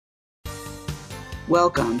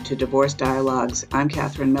Welcome to Divorce Dialogues. I'm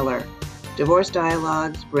Catherine Miller. Divorce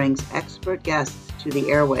Dialogues brings expert guests to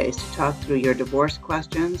the airways to talk through your divorce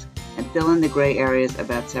questions and fill in the gray areas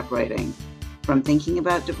about separating. From thinking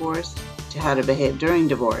about divorce, to how to behave during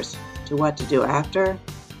divorce, to what to do after,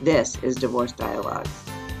 this is Divorce Dialogues.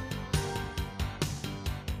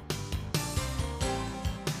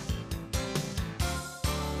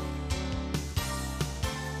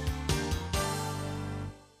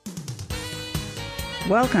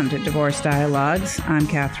 Welcome to Divorce Dialogues. I'm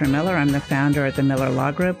Catherine Miller. I'm the founder at the Miller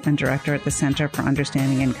Law Group and director at the Center for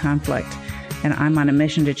Understanding and Conflict. And I'm on a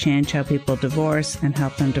mission to change how people divorce and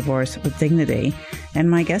help them divorce with dignity.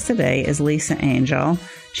 And my guest today is Lisa Angel.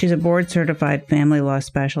 She's a board-certified family law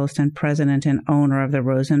specialist and president and owner of the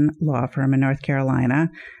Rosen Law Firm in North Carolina.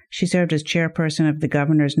 She served as chairperson of the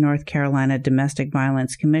Governor's North Carolina Domestic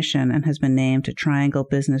Violence Commission and has been named to Triangle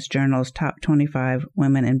Business Journal's Top 25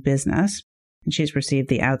 Women in Business. And she's received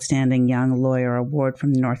the Outstanding Young Lawyer Award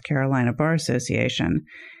from the North Carolina Bar Association.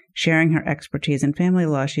 Sharing her expertise in family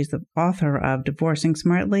law, she's the author of Divorcing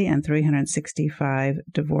Smartly and 365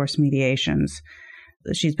 Divorce Mediations.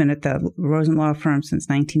 She's been at the Rosen Law Firm since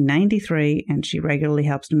 1993, and she regularly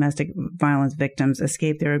helps domestic violence victims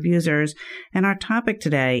escape their abusers. And our topic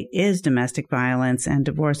today is domestic violence and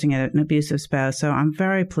divorcing an abusive spouse. So I'm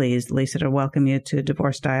very pleased, Lisa, to welcome you to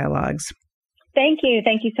Divorce Dialogues. Thank you.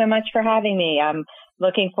 Thank you so much for having me. I'm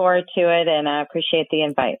looking forward to it, and I appreciate the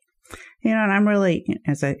invite. And I'm really,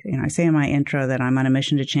 as I say in my intro, that I'm on a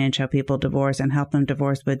mission to change how people divorce and help them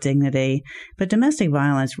divorce with dignity. But domestic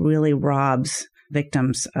violence really robs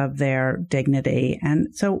victims of their dignity.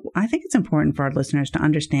 And so I think it's important for our listeners to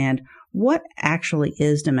understand what actually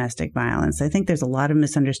is domestic violence. I think there's a lot of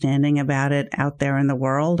misunderstanding about it out there in the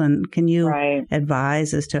world. And can you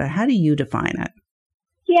advise as to how do you define it?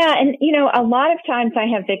 Yeah. And, a lot of times I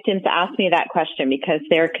have victims ask me that question because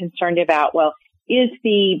they're concerned about, well, is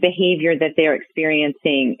the behavior that they're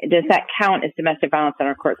experiencing, does that count as domestic violence in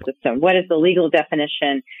our court system? What is the legal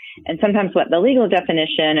definition? And sometimes what the legal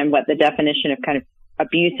definition and what the definition of kind of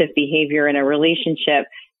abusive behavior in a relationship,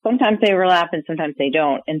 sometimes they overlap and sometimes they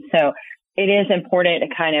don't. And so it is important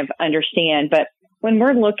to kind of understand. But when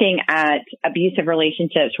we're looking at abusive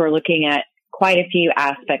relationships, we're looking at quite a few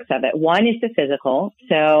aspects of it. One is the physical.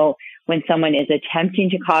 So when someone is attempting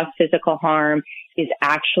to cause physical harm, is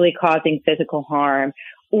actually causing physical harm,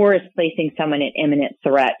 or is placing someone at imminent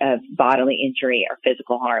threat of bodily injury or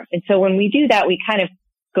physical harm. And so when we do that, we kind of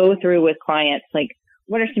go through with clients, like,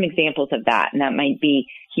 what are some examples of that? And that might be,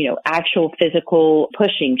 actual physical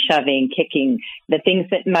pushing, shoving, kicking, the things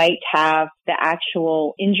that might have the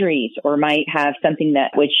actual injuries or might have something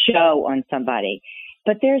that would show on somebody.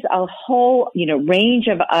 But there's a whole, range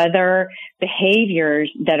of other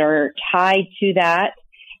behaviors that are tied to that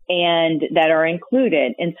and that are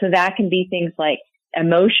included. And so that can be things like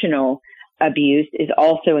emotional abuse is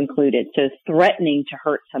also included. So threatening to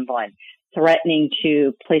hurt someone, threatening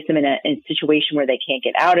to place them in a situation where they can't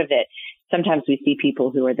get out of it. Sometimes we see people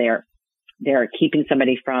who are there. They're keeping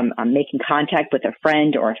somebody from making contact with a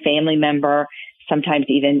friend or a family member, sometimes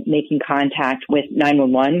even making contact with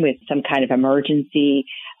 911 with some kind of emergency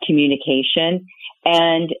communication.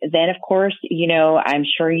 And then, of course, I'm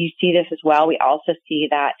sure you see this as well. We also see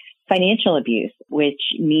that financial abuse, which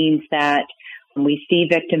means that we see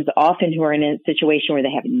victims often who are in a situation where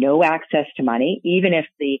they have no access to money, even if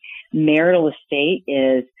the marital estate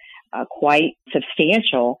is quite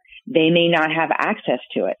substantial. They may not have access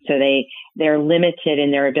to it. So they're limited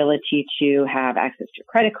in their ability to have access to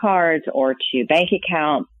credit cards or to bank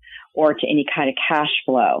accounts or to any kind of cash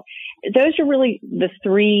flow. Those are really the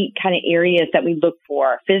three kind of areas that we look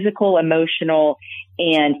for: physical, emotional,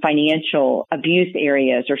 and financial abuse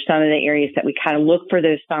areas are some of the areas that we kind of look for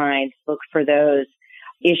those signs, look for those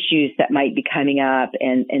issues that might be coming up.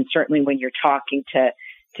 And certainly when you're talking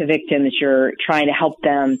to victims, you're trying to help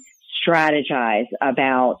them strategize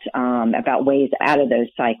about ways out of those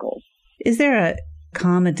cycles. Is there a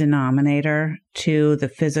common denominator to the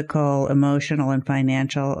physical, emotional, and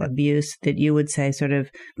financial abuse that you would say sort of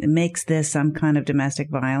makes this some kind of domestic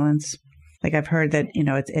violence? Like I've heard that,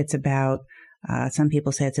 it's about, some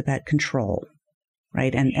people say it's about control,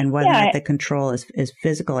 right? And whether or not the control is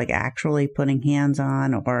physical, like actually putting hands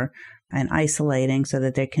on and isolating so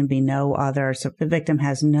that there can be no other, so the victim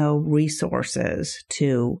has no resources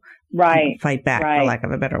to fight back, for lack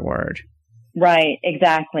of a better word. Right,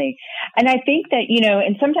 exactly. And I think that,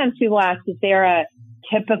 and sometimes people ask, is there a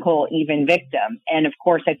typical even victim. And of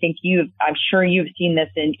course, I'm sure you've seen this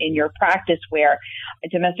in your practice where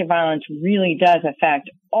domestic violence really does affect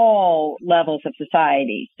all levels of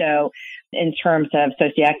society. So in terms of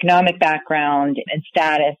socioeconomic background and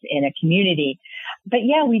status in a community. But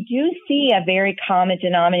yeah, we do see a very common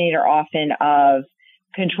denominator often of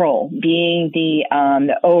control being the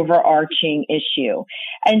overarching issue.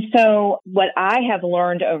 And so what I have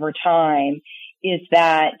learned over time is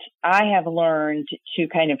that I have learned to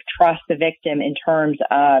kind of trust the victim in terms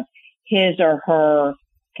of his or her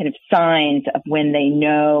kind of signs of when they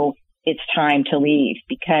know it's time to leave.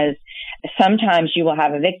 Because sometimes you will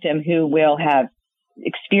have a victim who will have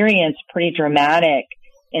experienced pretty dramatic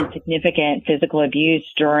and significant physical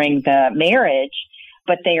abuse during the marriage,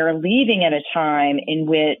 but they are leaving at a time in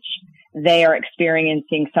which they are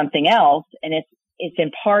experiencing something else. And it's in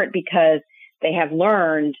part because they have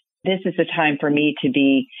learned this is the time for me to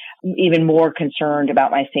be even more concerned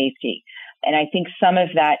about my safety. And I think some of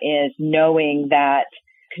that is knowing that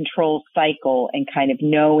control cycle and kind of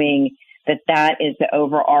knowing that is the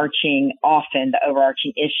overarching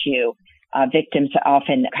issue. Victims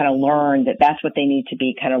often kind of learn that that's what they need to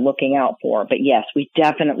be kind of looking out for. But yes, we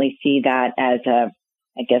definitely see that as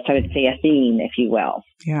I guess I would say a theme, if you will.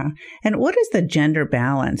 Yeah. And what is the gender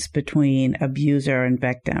balance between abuser and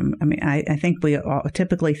victim? I mean, I think we all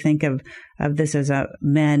typically think of this as a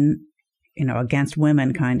men, against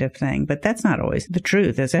women kind of thing, but that's not always the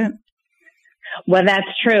truth, is it? Well, that's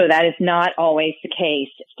true. That is not always the case.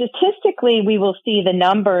 Statistically, we will see the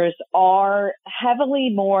numbers are heavily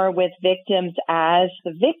more with victims as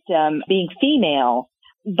the victim being female.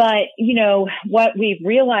 But, what we've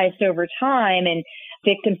realized over time and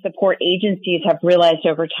victim support agencies have realized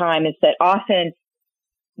over time is that often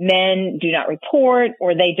men do not report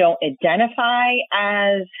or they don't identify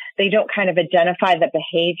the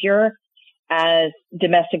behavior as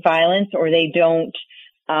domestic violence, or they don't,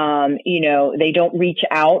 they don't reach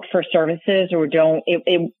out for services or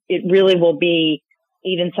it really will be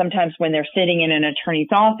even sometimes when they're sitting in an attorney's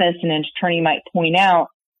office and an attorney might point out,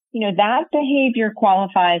 that behavior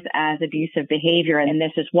qualifies as abusive behavior. And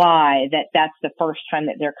this is why that's the first time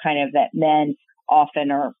that that men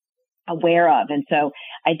often are aware of. And so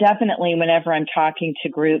I definitely, whenever I'm talking to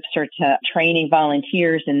groups or to training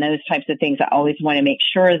volunteers and those types of things, I always want to make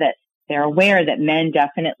sure that they're aware that men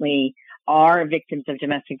definitely are victims of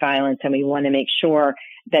domestic violence. And we want to make sure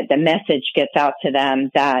that the message gets out to them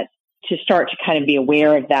that to start to kind of be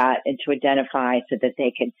aware of that and to identify so that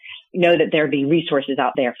they can know that there be resources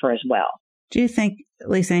out there for as well. Do you think,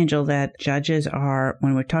 Lisa Angel, that judges are,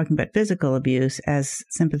 when we're talking about physical abuse, as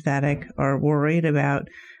sympathetic or worried about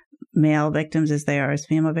male victims as they are as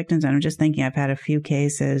female victims? And I'm just thinking, I've had a few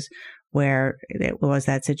cases where it was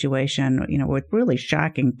that situation, with really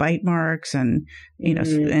shocking bite marks and,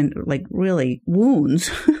 and like really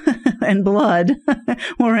wounds and blood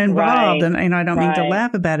were involved. Right. And, I don't mean to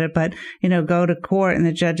laugh about it, but, go to court and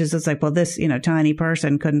the judges is like, well, this, tiny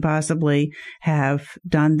person couldn't possibly have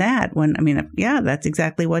done that when, that's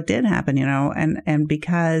exactly what did happen, and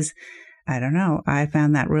because, I don't know, I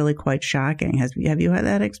found that really quite shocking. Have you had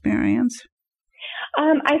that experience?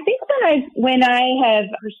 I think that when I have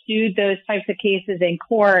pursued those types of cases in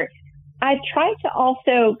court, I've kind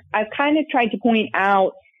of tried to point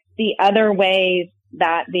out the other ways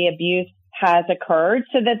that the abuse has occurred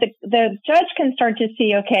so that the judge can start to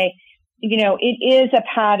see, okay, it is a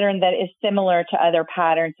pattern that is similar to other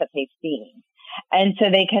patterns that they've seen. And so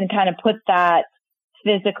they can kind of put that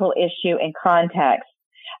physical issue in context.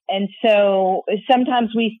 And so sometimes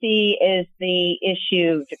we see, is the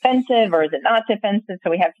issue defensive or is it not defensive? So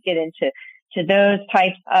we have to get into those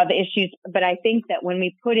types of issues. But I think that when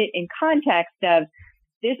we put it in context of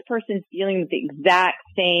this person's dealing with the exact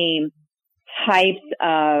same types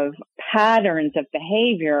of patterns of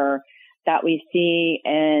behavior that we see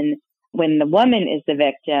in when the woman is the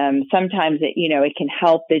victim, sometimes it can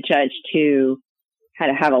help the judge to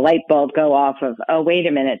kind of have a light bulb go off of, oh, wait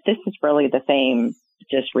a minute, this is really the same,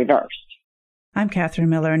 just reversed. I'm Catherine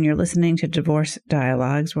Miller, and you're listening to Divorce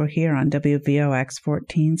Dialogues. We're here on WVOX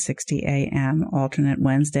 1460 AM, alternate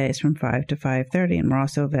Wednesdays from 5 to 5:30, and we're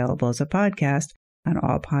also available as a podcast on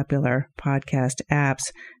all popular podcast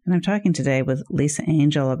apps. And I'm talking today with Lisa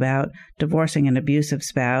Angel about divorcing an abusive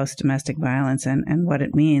spouse, domestic violence, and what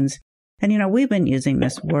it means. And, we've been using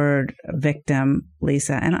this word victim,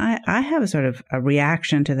 Lisa, and I have a sort of a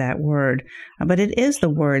reaction to that word, but it is the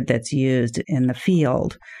word that's used in the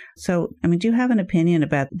field. So, do you have an opinion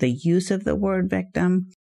about the use of the word victim?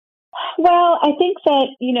 Well, I think that,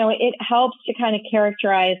 it helps to kind of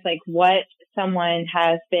characterize like what someone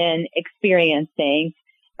has been experiencing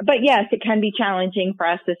But yes, it can be challenging for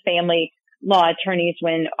us as family law attorneys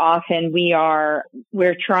when often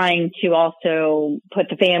we're trying to also put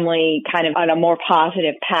the family kind of on a more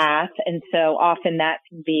positive path. And so often that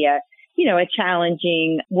can be a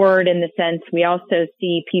challenging word in the sense we also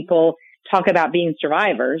see people talk about being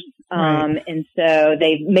survivors. Right. And so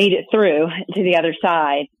they've made it through to the other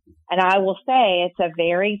side. And I will say it's a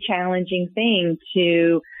very challenging thing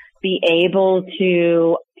to be able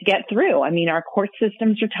to get through. I mean, our court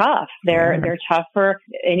systems are tough. They're tough for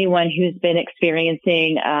anyone who's been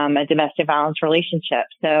experiencing a domestic violence relationship.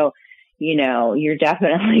 So, you're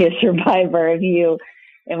definitely a survivor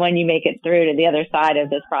when you make it through to the other side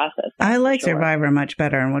of this process. I like survivor much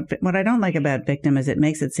better. And what I don't like about victim is it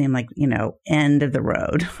makes it seem like, end of the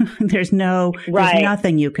road. There's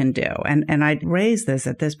nothing you can do. And I'd raise this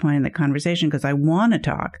at this point in the conversation because I want to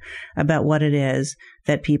talk about what it is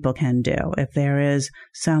that people can do. If there is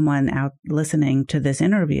someone out listening to this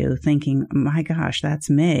interview thinking, my gosh, that's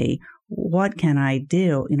me. What can I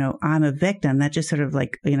do? I'm a victim. That just sort of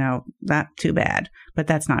like, not too bad, but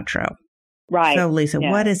that's not true. Right. So, Lisa,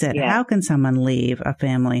 what is it? Yeah. How can someone leave a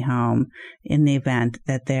family home in the event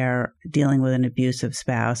that they're dealing with an abusive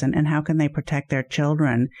spouse? And how can they protect their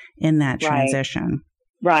children in that transition?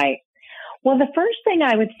 Right. Well, the first thing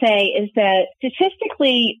I would say is that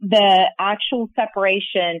statistically, the actual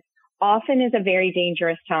separation often is a very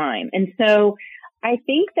dangerous time. And so I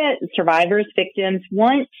think that survivors, victims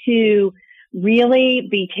want to really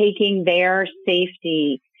be taking their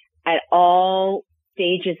safety at all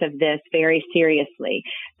stages of this very seriously.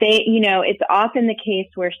 It's often the case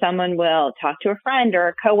where someone will talk to a friend or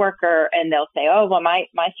a coworker and they'll say, oh, well, my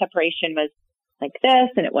separation was like this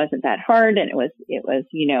and it wasn't that hard and it was,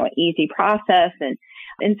 an easy process.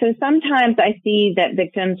 And so sometimes I see that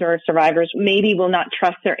victims or survivors maybe will not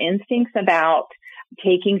trust their instincts about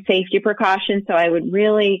taking safety precautions. So I would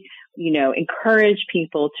really, encourage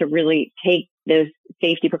people to really take those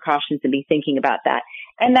safety precautions and be thinking about that.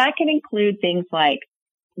 And that can include things like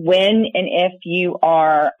when and if you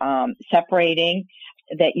are separating,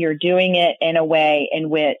 that you're doing it in a way in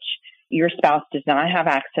which your spouse does not have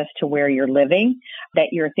access to where you're living, that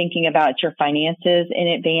you're thinking about your finances in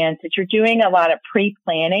advance, that you're doing a lot of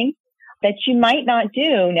pre-planning that you might not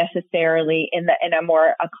do necessarily in a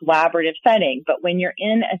more collaborative setting. But when you're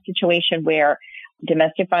in a situation where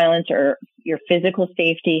domestic violence or your physical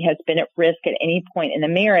safety has been at risk at any point in the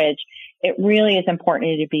marriage, it really is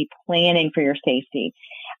important to be planning for your safety.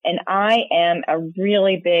 And I am a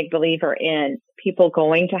really big believer in people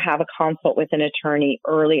going to have a consult with an attorney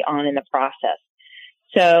early on in the process.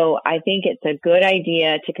 So I think it's a good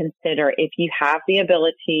idea to consider if you have the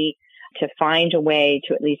ability to find a way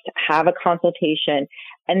to at least have a consultation,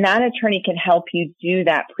 and that attorney can help you do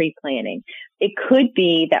that pre-planning. It could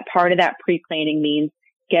be that part of that pre-planning means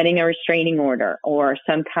getting a restraining order or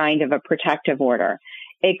some kind of a protective order.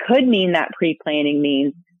 It could mean that pre-planning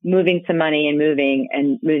means moving some money and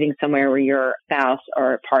moving somewhere where your spouse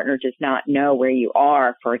or partner does not know where you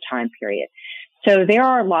are for a time period. So there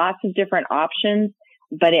are lots of different options,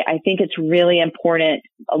 but I think it's really important.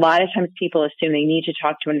 A lot of times people assume they need to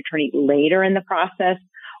talk to an attorney later in the process,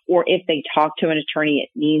 or if they talk to an attorney,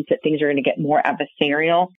 it means that things are going to get more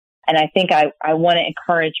adversarial. And I think I want to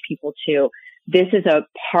encourage people this is a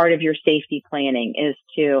part of your safety planning, is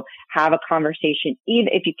to have a conversation. Even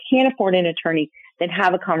if you can't afford an attorney, then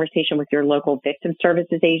have a conversation with your local victim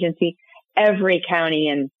services agency. Every county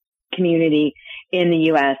and community in the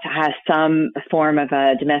U.S. has some form of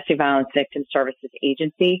a domestic violence victim services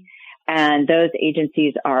agency. And those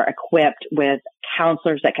agencies are equipped with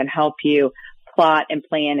counselors that can help you plot and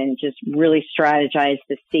plan and just really strategize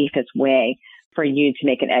the safest way for you to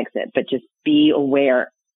make an exit. But just be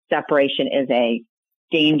aware, separation is a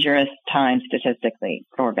dangerous time statistically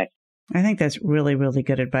for victims. I think that's really, really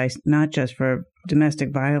good advice, not just for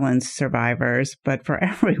domestic violence survivors, but for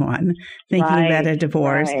everyone thinking about a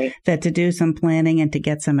divorce, that to do some planning and to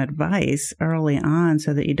get some advice early on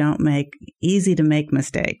so that you don't make easy to make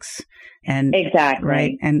mistakes. And exactly.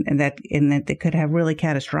 Right. And that they could have really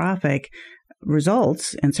catastrophic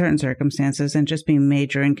results in certain circumstances and just be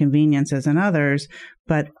major inconveniences in others.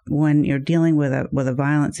 But when you're dealing with a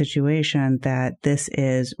violent situation, that this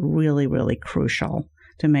is really, really crucial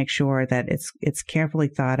to make sure that it's carefully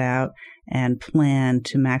thought out and planned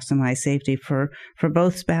to maximize safety for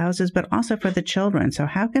both spouses, but also for the children. So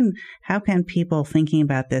how can people thinking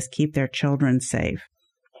about this keep their children safe?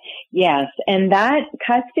 Yes, and that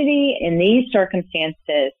custody in these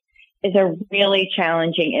circumstances is a really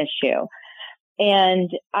challenging issue. And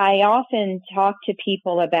I often talk to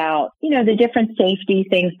people about, the different safety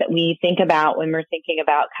things that we think about when we're thinking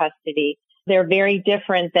about custody. They're very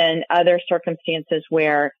different than other circumstances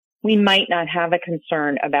where we might not have a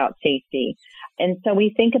concern about safety. And so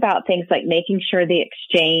we think about things like making sure the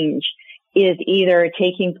exchange is either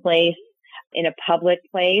taking place in a public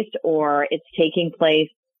place or it's taking place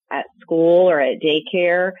at school or at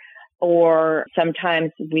daycare, or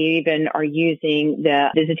sometimes we even are using the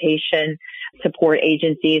visitation support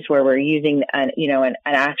agencies where we're using an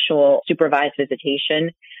actual supervised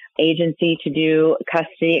visitation agency to do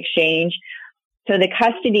custody exchange. So the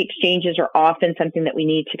custody exchanges are often something that we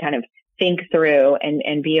need to kind of think through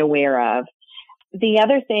and be aware of. The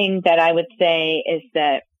other thing that I would say is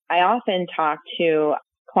that I often talk to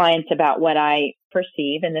clients about what I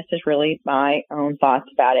perceive, and this is really my own thoughts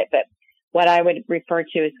about it, but what I would refer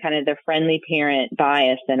to as kind of the friendly parent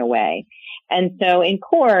bias in a way. And so in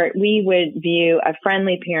court, we would view a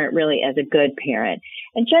friendly parent really as a good parent.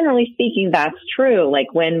 And generally speaking, that's true.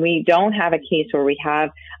 Like when we don't have a case where we have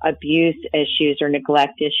abuse issues or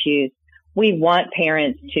neglect issues, we want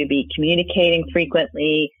parents to be communicating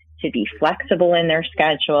frequently, to be flexible in their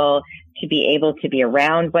schedule, to be able to be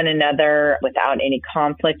around one another without any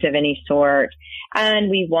conflict of any sort. And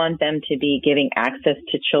we want them to be giving access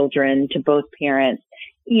to children, to both parents,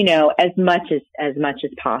 as much as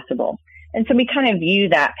possible. And so we kind of view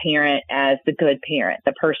that parent as the good parent,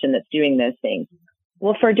 the person that's doing those things.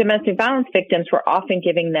 Well, for domestic violence victims, we're often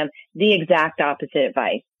giving them the exact opposite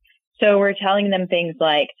advice. So we're telling them things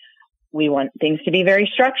like, we want things to be very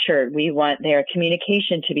structured. We want their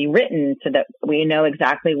communication to be written so that we know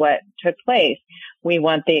exactly what took place. We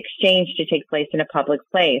want the exchange to take place in a public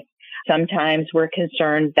place. Sometimes we're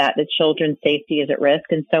concerned that the children's safety is at risk,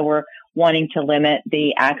 and so we're wanting to limit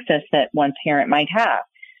the access that one parent might have.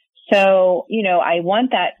 So, I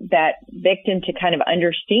want that victim to kind of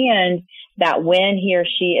understand that when he or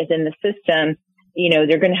she is in the system,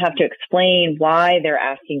 they're going to have to explain why they're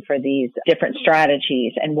asking for these different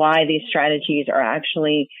strategies and why these strategies are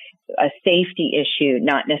actually a safety issue,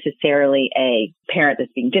 not necessarily a parent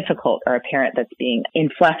that's being difficult or a parent that's being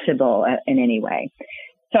inflexible in any way.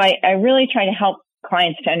 So I really try to help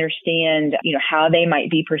clients to understand, how they might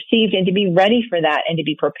be perceived and to be ready for that and to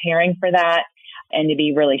be preparing for that and to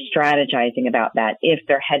be really strategizing about that if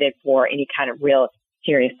they're headed for any kind of real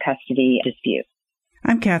serious custody dispute.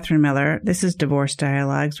 I'm Catherine Miller. This is Divorce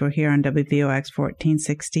Dialogues. We're here on WVOX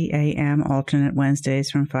 1460 AM, alternate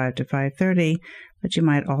Wednesdays from 5 to 5:30. But you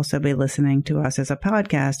might also be listening to us as a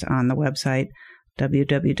podcast on the website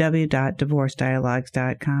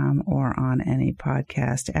www.divorcedialogues.com or on any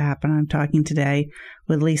podcast app. And I'm talking today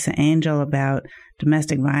with Lisa Angel about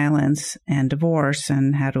domestic violence and divorce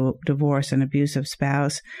and how to divorce an abusive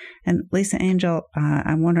spouse. And Lisa Angel,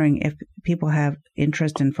 I'm wondering if people have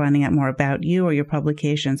interest in finding out more about you or your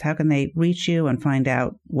publications, how can they reach you and find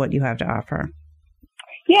out what you have to offer?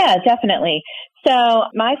 Yeah, definitely. So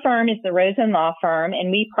my firm is the Rosen Law Firm, and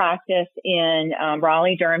we practice in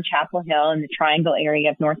Raleigh, Durham, Chapel Hill in the Triangle area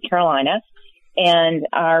of North Carolina. And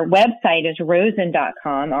our website is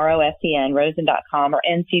rosen.com, R-O-S-E-N, rosen.com or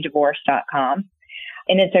ncdivorce.com.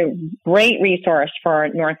 And it's a great resource for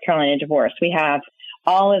North Carolina divorce. We have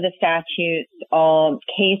all of the statutes, all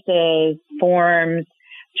cases, forms,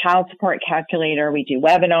 child support calculator. We do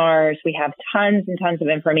webinars. We have tons and tons of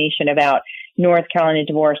information about North Carolina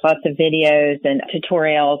divorce, lots of videos and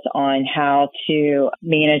tutorials on how to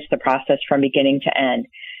manage the process from beginning to end.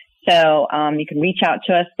 So you can reach out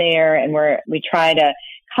to us there, and we try to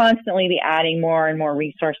constantly be adding more and more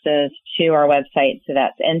resources to our website. So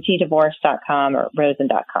that's ncdivorce.com or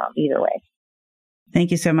rosen.com, either way.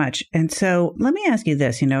 Thank you so much. And so let me ask you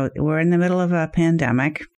this, we're in the middle of a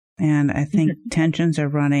pandemic, and I think tensions are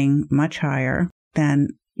running much higher than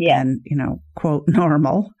quote,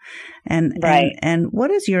 normal. And, right. and what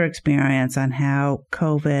is your experience on how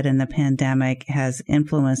COVID and the pandemic has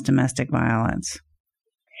influenced domestic violence?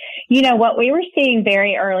 What we were seeing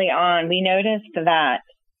very early on, we noticed that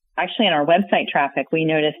actually in our website traffic, we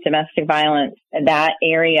noticed domestic violence, that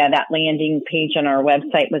area, that landing page on our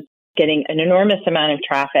website was getting an enormous amount of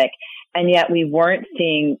traffic. And yet we weren't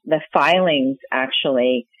seeing the filings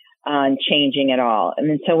actually changing at all.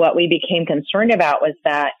 And so what we became concerned about was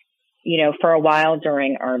that, for a while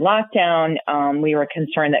during our lockdown, we were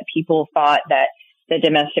concerned that people thought that the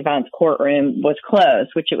domestic violence courtroom was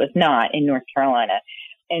closed, which it was not in North Carolina.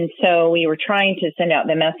 And so we were trying to send out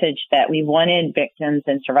the message that we wanted victims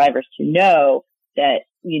and survivors to know that,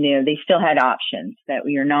 they still had options, that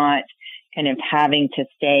we are not kind of having to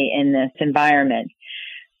stay in this environment.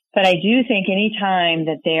 But I do think anytime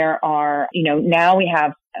that there are, now we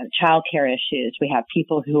have childcare issues, we have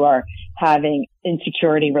people who are having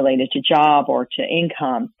insecurity related to job or to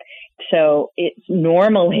income, So it's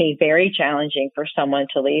normally very challenging for someone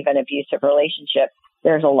to leave an abusive relationship.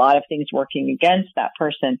 There's a lot of things working against that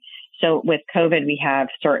person. So with COVID, we have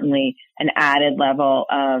certainly an added level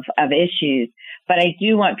of issues. But I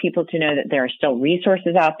do want people to know that there are still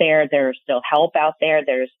resources out there. There's still help out there.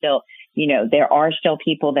 There's still, there are still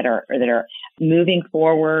people that are moving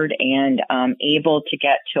forward and able to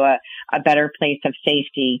get to a better place of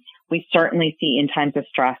safety. We certainly see in times of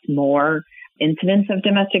stress more incidents of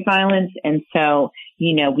domestic violence. And so,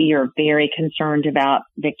 we are very concerned about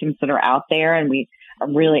victims that are out there, and we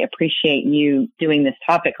really appreciate you doing this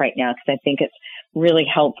topic right now, because I think it's really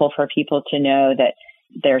helpful for people to know that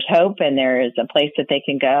there's hope and there is a place that they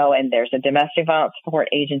can go, and there's a domestic violence support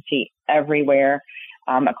agency everywhere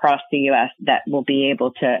across the U.S. that will be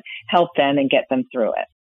able to help them and get them through it.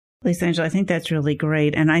 Lisa Angel, I think that's really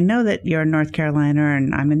great. And I know that you're in North Carolina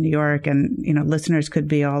and I'm in New York, and, listeners could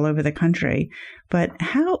be all over the country. But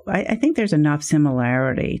I think there's enough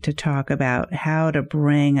similarity to talk about how to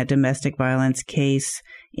bring a domestic violence case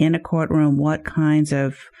in a courtroom, what kinds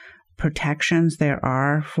of protections there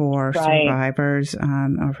are for survivors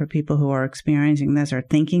or for people who are experiencing this or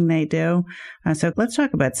thinking they do. So let's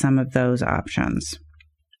talk about some of those options.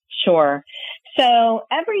 Sure. So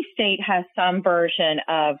every state has some version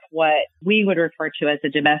of what we would refer to as a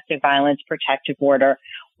domestic violence protective order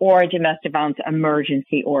or a domestic violence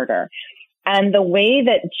emergency order. And the way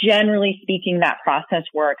that, generally speaking, that process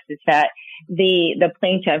works is that the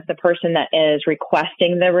plaintiff, the person that is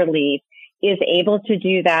requesting the relief, is able to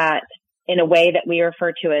do that in a way that we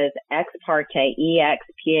refer to as ex parte,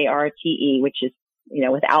 E-X-P-A-R-T-E, which is,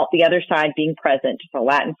 without the other side being present. It's a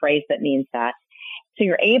Latin phrase that means that. So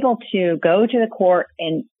you're able to go to the court,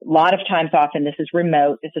 and a lot of times, often this is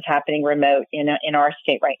remote. This is happening remote in our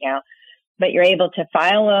state right now. But you're able to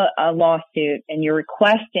file a lawsuit, and you're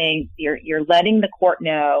requesting, you're letting the court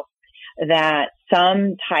know that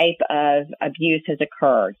some type of abuse has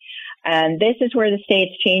occurred. And this is where the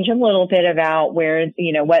states change a little bit about where,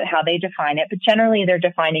 how they define it. But generally, they're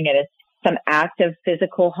defining it as some act of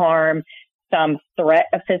physical harm, some threat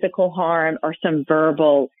of physical harm, or some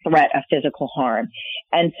verbal threat of physical harm.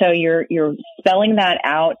 And so you're spelling that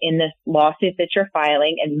out in this lawsuit that you're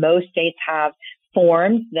filing. And most states have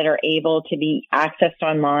forms that are able to be accessed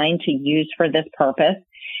online to use for this purpose.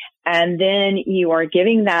 And then you are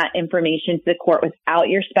giving that information to the court without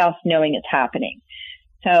your spouse knowing it's happening.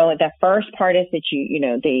 So the first part is that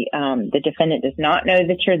the defendant does not know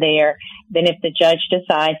that you're there. Then if the judge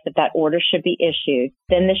decides that order should be issued,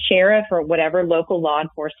 then the sheriff or whatever local law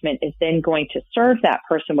enforcement is then going to serve that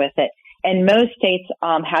person with it. And most states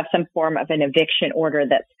have some form of an eviction order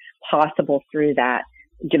that's possible through that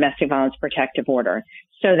domestic violence protective order.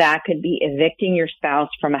 So that could be evicting your spouse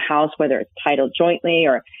from a house, whether it's titled jointly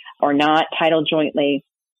or not titled jointly.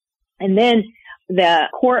 And then the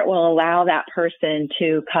court will allow that person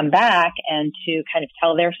to come back and to kind of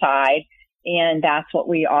tell their side. And that's what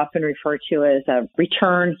we often refer to as a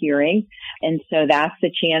return hearing. And so that's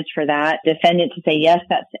the chance for that defendant to say, yes,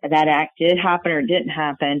 that act did happen or didn't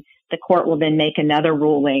happen. The court will then make another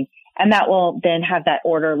ruling, and that will then have that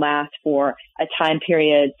order last for a time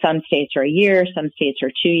period. Some states are a year, some states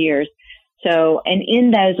are 2 years. So, and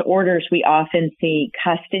in those orders, we often see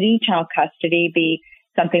child custody be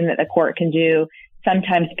something that the court can do,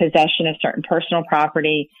 sometimes possession of certain personal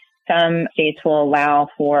property. Some states will allow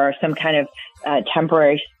for some kind of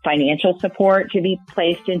temporary financial support to be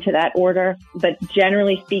placed into that order. But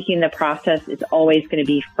generally speaking, the process is always going to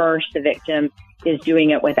be first, the victim is doing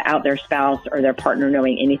it without their spouse or their partner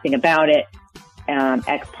knowing anything about it,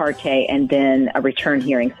 ex parte, and then a return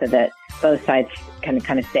hearing so that both sides can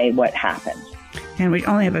kind of say what happened. And we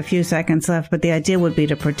only have a few seconds left, but the idea would be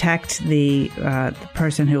to protect the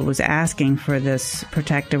person who was asking for this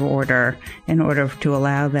protective order in order to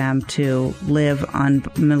allow them to live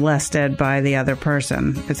unmolested by the other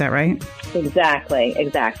person. Is that right? Exactly.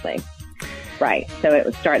 Right. So it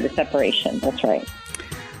would start the separation. That's right.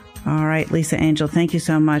 All right, Lisa Angel, thank you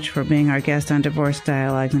so much for being our guest on Divorce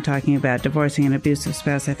Dialogues and talking about divorcing an abusive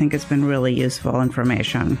spouse. I think it's been really useful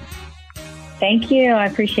information. Thank you. I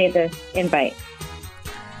appreciate the invite.